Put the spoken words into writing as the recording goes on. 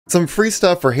Some free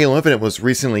stuff for Halo Infinite was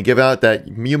recently given out that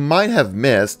you might have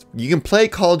missed. You can play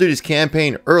Call of Duty's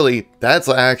campaign early, that's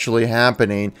actually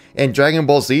happening, and Dragon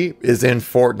Ball Z is in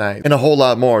Fortnite, and a whole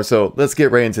lot more, so let's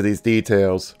get right into these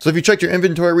details. So if you checked your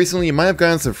inventory recently, you might have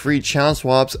gotten some free challenge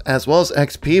swaps as well as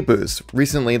XP boosts.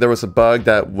 Recently there was a bug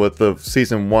that with the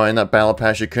Season 1 Battle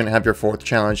Pass you couldn't have your 4th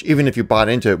challenge even if you bought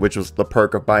into it, which was the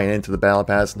perk of buying into the Battle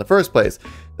Pass in the first place.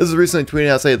 This is recently tweeted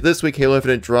out saying this week Halo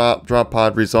Infinite Drop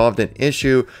Pod resolved an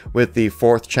issue with the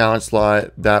 4th challenge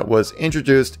slot that was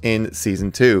introduced in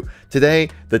Season 2. Today,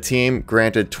 the team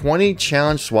granted 20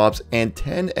 challenge swaps and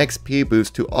 10 XP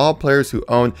boosts to all players who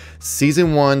own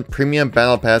Season 1 Premium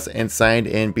Battle Pass and signed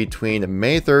in between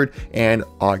May 3rd and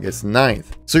August 9th.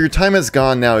 So your time has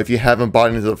gone now if you haven't bought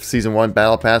into the Season 1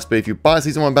 Battle Pass, but if you bought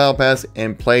Season 1 Battle Pass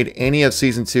and played any of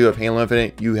Season 2 of Halo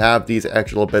Infinite, you have these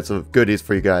extra little bits of goodies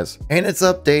for you guys. And it's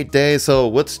update day, so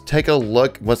let's take a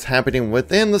look what's happening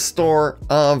within the store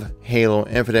of Halo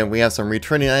Infinite. We have some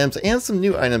returning items and some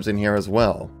new items in here as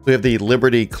well. We have the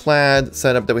Liberty Clad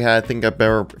setup that we had, I think if I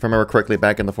remember correctly,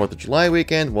 back in the 4th of July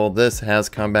weekend. Well, this has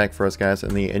come back for us guys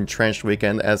in the Entrenched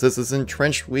weekend, as this is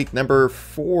Entrenched week number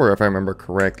 4, if I remember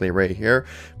correctly, right here.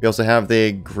 We also have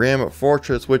the Grim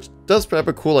Fortress, which does have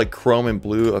a cool like chrome and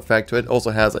blue effect to it. Also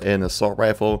has an assault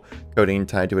rifle coating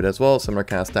tied to it as well, similar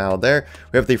kind of style there.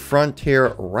 We have the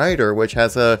Frontier Rider, which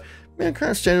has a kind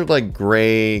of standard like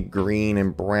gray, green,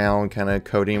 and brown kind of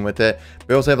coating with it.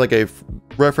 We also have like a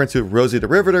reference to Rosie the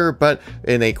Riveter, but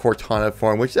in a Cortana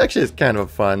form, which actually is kind of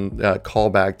a fun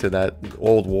callback to that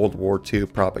old World War II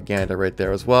propaganda right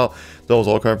there as well. Those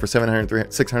all come for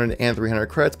 700, 600, and 300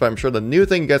 credits, but I'm sure the new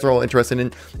thing you guys are all interested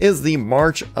in is the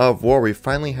March of War. We're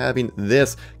finally having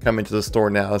this come into the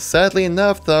store now. Sadly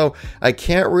enough, though, I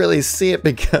can't really see it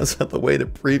because of the way the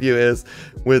preview is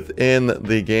within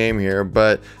the game here,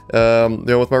 but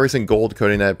with my recent gold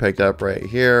coating that I picked up right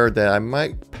here, that I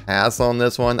might pass on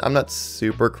this one. I'm not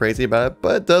super crazy about it,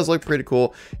 but it does look pretty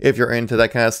cool. If you're into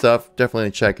that kind of stuff,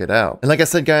 definitely check it out. And like I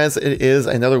said, guys, it is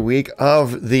another week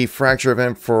of the Fracture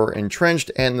event for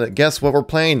Entrenched, and guess what we're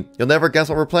playing? You'll never guess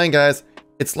what we're playing, guys.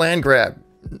 It's Land Grab.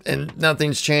 And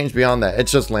nothing's changed beyond that.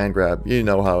 It's just land grab. You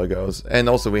know how it goes. And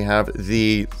also we have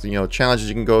the challenges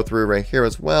you can go through right here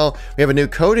as well. We have a new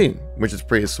coating, which is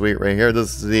pretty sweet right here.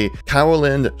 This is the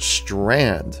Cowland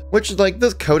Strand, which is like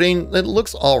this coating. It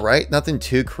looks all right. Nothing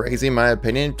too crazy in my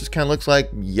opinion. It just kind of looks like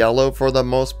yellow for the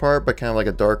most part, but kind of like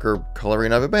a darker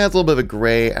coloring of it. But it has a little bit of a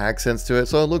gray accents to it,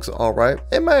 so it looks all right.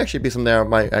 It might actually be something I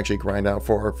might actually grind out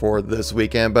for this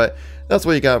weekend, but that's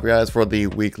what you got, guys, for the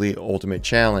weekly ultimate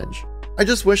challenge. I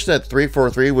just wish that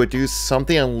 343 would do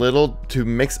something a little to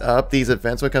mix up these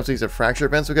events when it comes to these Fracture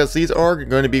events, because these are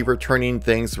going to be returning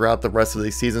things throughout the rest of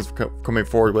these seasons coming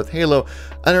forward with Halo.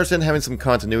 I understand having some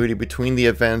continuity between the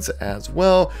events as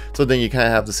well, so then you kind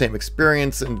of have the same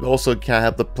experience, and also kind of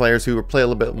have the players who play a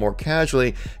little bit more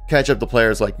casually catch up to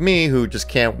players like me who just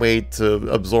can't wait to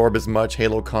absorb as much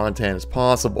Halo content as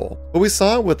possible. But we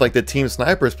saw it with like the Team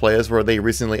Snipers players, where they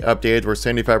recently updated where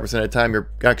 75% of the time you're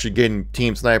actually getting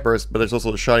Team Snipers, but there's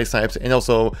also the Shoddy Snipes and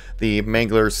also the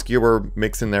Mangler Skewer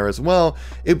mix in there as well.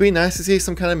 It'd be nice to see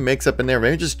some kind of mix up in there.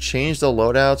 Maybe just change the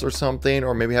loadouts or something,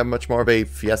 or maybe have much more of a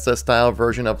Fiesta style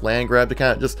version of Land Grab to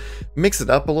kind of just mix it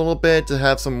up a little bit to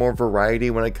have some more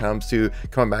variety when it comes to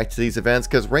coming back to these events.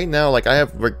 Because right now, like, I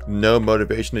have like no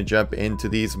motivation to jump into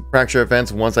these Fracture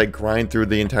events once I grind through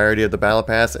the entirety of the Battle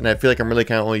Pass, and I feel like I'm really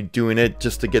kind of only doing it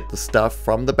just to get the stuff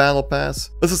from the Battle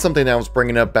Pass. This is something that I was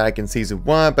bringing up back in Season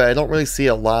 1, but I don't really see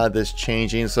a lot of this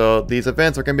changing, so these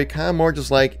events are going to be kind of more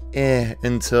just like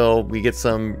until we get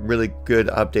some really good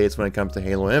updates when it comes to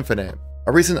Halo Infinite.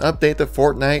 A recent update to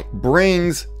Fortnite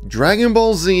brings Dragon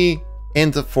Ball Z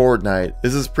into Fortnite.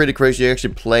 This is pretty crazy. You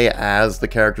actually play as the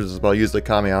characters as well, use the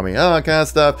Kamehameha kind of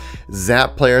stuff,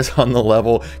 zap players on the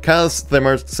level, kind of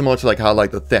similar to like how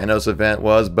like the Thanos event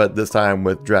was, but this time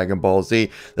with Dragon Ball Z.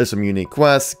 There's some unique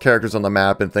quests, characters on the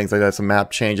map, and things like that, some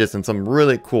map changes, and some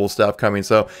really cool stuff coming.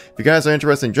 So if you guys are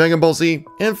interested in Dragon Ball Z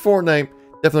and Fortnite,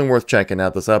 definitely worth checking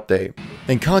out this update.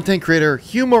 And content creator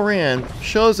Hugh Moran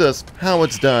shows us how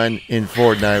it's done in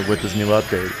Fortnite with this new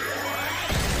update.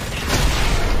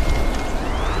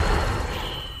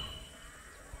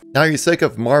 Now, are you sick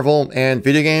of Marvel and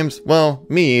video games? Well,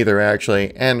 me either,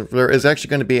 actually. And there is actually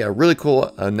going to be a really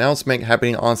cool announcement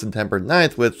happening on September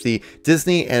 9th with the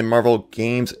Disney and Marvel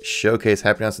Games Showcase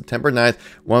happening on September 9th,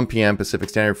 1 p.m. Pacific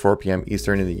Standard, 4 p.m.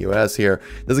 Eastern in the US here.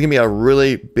 This is going to be a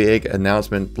really big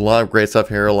announcement. A lot of great stuff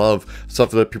here. A lot of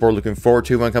stuff that people are looking forward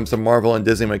to when it comes to Marvel and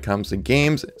Disney when it comes to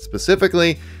games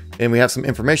specifically. and we have some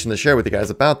information to share with you guys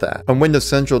about that. On Windows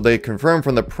Central, they confirmed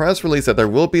from the press release that there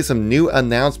will be some new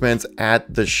announcements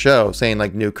at the show, saying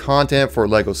like new content for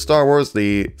LEGO Star Wars,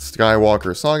 the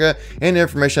Skywalker Saga, and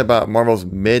information about Marvel's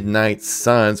Midnight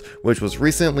Suns, which was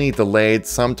recently delayed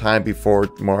sometime before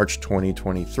March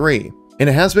 2023. And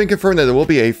it has been confirmed that there will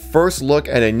be a first look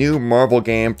at a new Marvel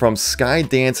game from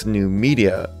Skydance New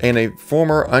Media and a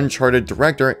former Uncharted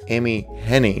director, Amy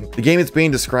Hennig. The game is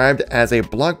being described as a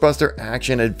blockbuster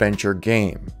action-adventure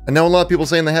game. I know a lot of people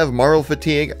saying they have Marvel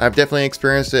fatigue. I've definitely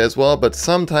experienced it as well, but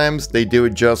sometimes they do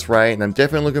it just right, and I'm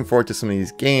definitely looking forward to some of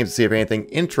these games to see if anything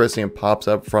interesting pops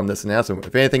up from this announcement.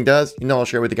 If anything does, you know I'll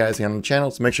share it with you guys here on the channel,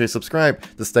 so make sure you subscribe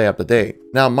to stay up to date.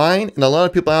 Now mine, and a lot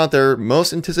of people out there,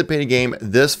 most anticipated game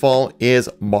this fall is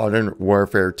Modern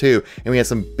Warfare 2, and we have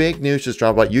some big news just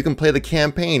dropped about you can play the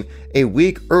campaign a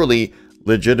week early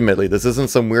legitimately. This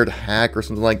isn't some weird hack or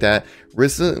something like that.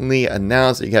 Recently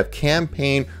announced that you have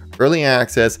campaign early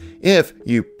access if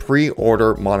you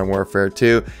pre-order Modern Warfare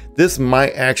 2. This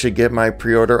might actually get my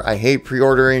pre-order. I hate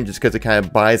pre-ordering just because it kind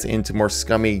of buys into more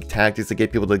scummy tactics to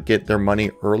get people to get their money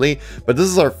early. But this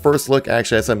is our first look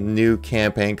actually at some new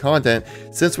campaign content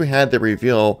since we had the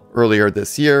reveal earlier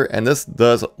this year, and this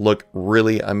does look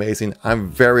really amazing.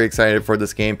 I'm very excited for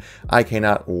this game. I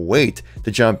cannot wait to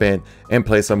jump in and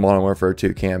play some Modern Warfare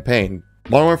 2 campaign.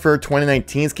 Modern Warfare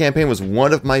 2019's campaign was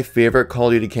one of my favorite Call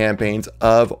of Duty campaigns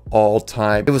of all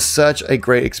time. It was such a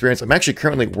great experience. I'm actually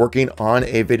currently working on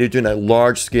a video doing a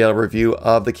large scale review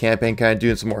of the campaign, kind of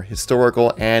doing some more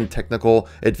historical and technical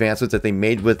advancements that they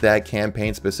made with that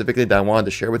campaign specifically that I wanted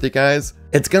to share with you guys.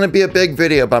 It's going to be a big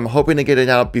video, but I'm hoping to get it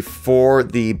out before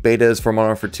the betas for Modern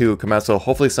Warfare 2 come out, so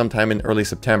hopefully sometime in early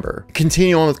September.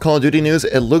 Continuing on with Call of Duty news,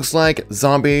 it looks like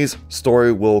Zombies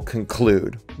story will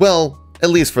conclude. Well, at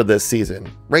least for this season.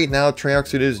 Right now, Treyarch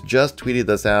Studios just tweeted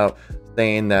this out,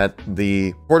 saying that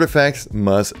the artifacts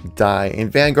must die,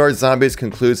 and Vanguard Zombies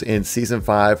concludes in Season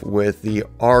 5 with the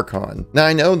Archon. Now,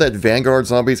 I know that Vanguard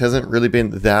Zombies hasn't really been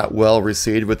that well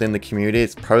received within the community.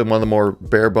 It's probably one of the more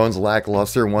bare bones,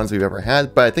 lackluster ones we've ever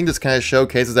had, but I think this kind of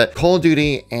showcases that Call of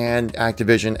Duty and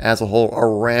Activision as a whole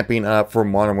are ramping up for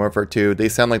Modern Warfare 2. They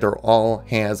sound like they're all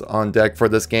hands on deck for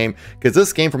this game, because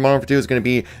this game for Modern Warfare 2 is going to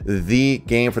be the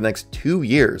game for the next 2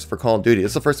 years for Call of Duty.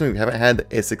 This is the first time we haven't had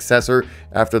a successor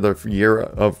after the year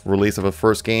of release of a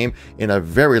first game in a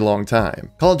very long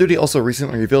time. Call of Duty also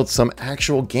recently revealed some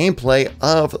actual gameplay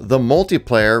of the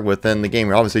multiplayer within the game.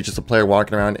 You're obviously just a player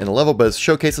walking around in a level, but it's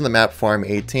showcasing the map Farm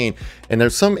 18. And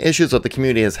there's some issues that the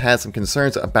community has had some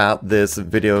concerns about this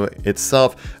video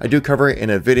itself. I do cover it in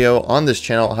a video on this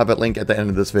channel. I'll have it linked at the end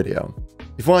of this video.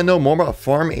 If you want to know more about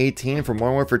Farm 18 from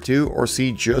Modern Warfare 2 or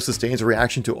see Joe Sustain's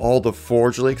reaction to all the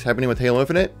Forge leaks happening with Halo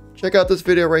Infinite, check out this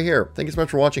video right here. Thank you so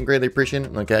much for watching, greatly appreciate it,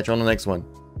 and I'll catch you on the next one.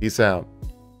 Peace out.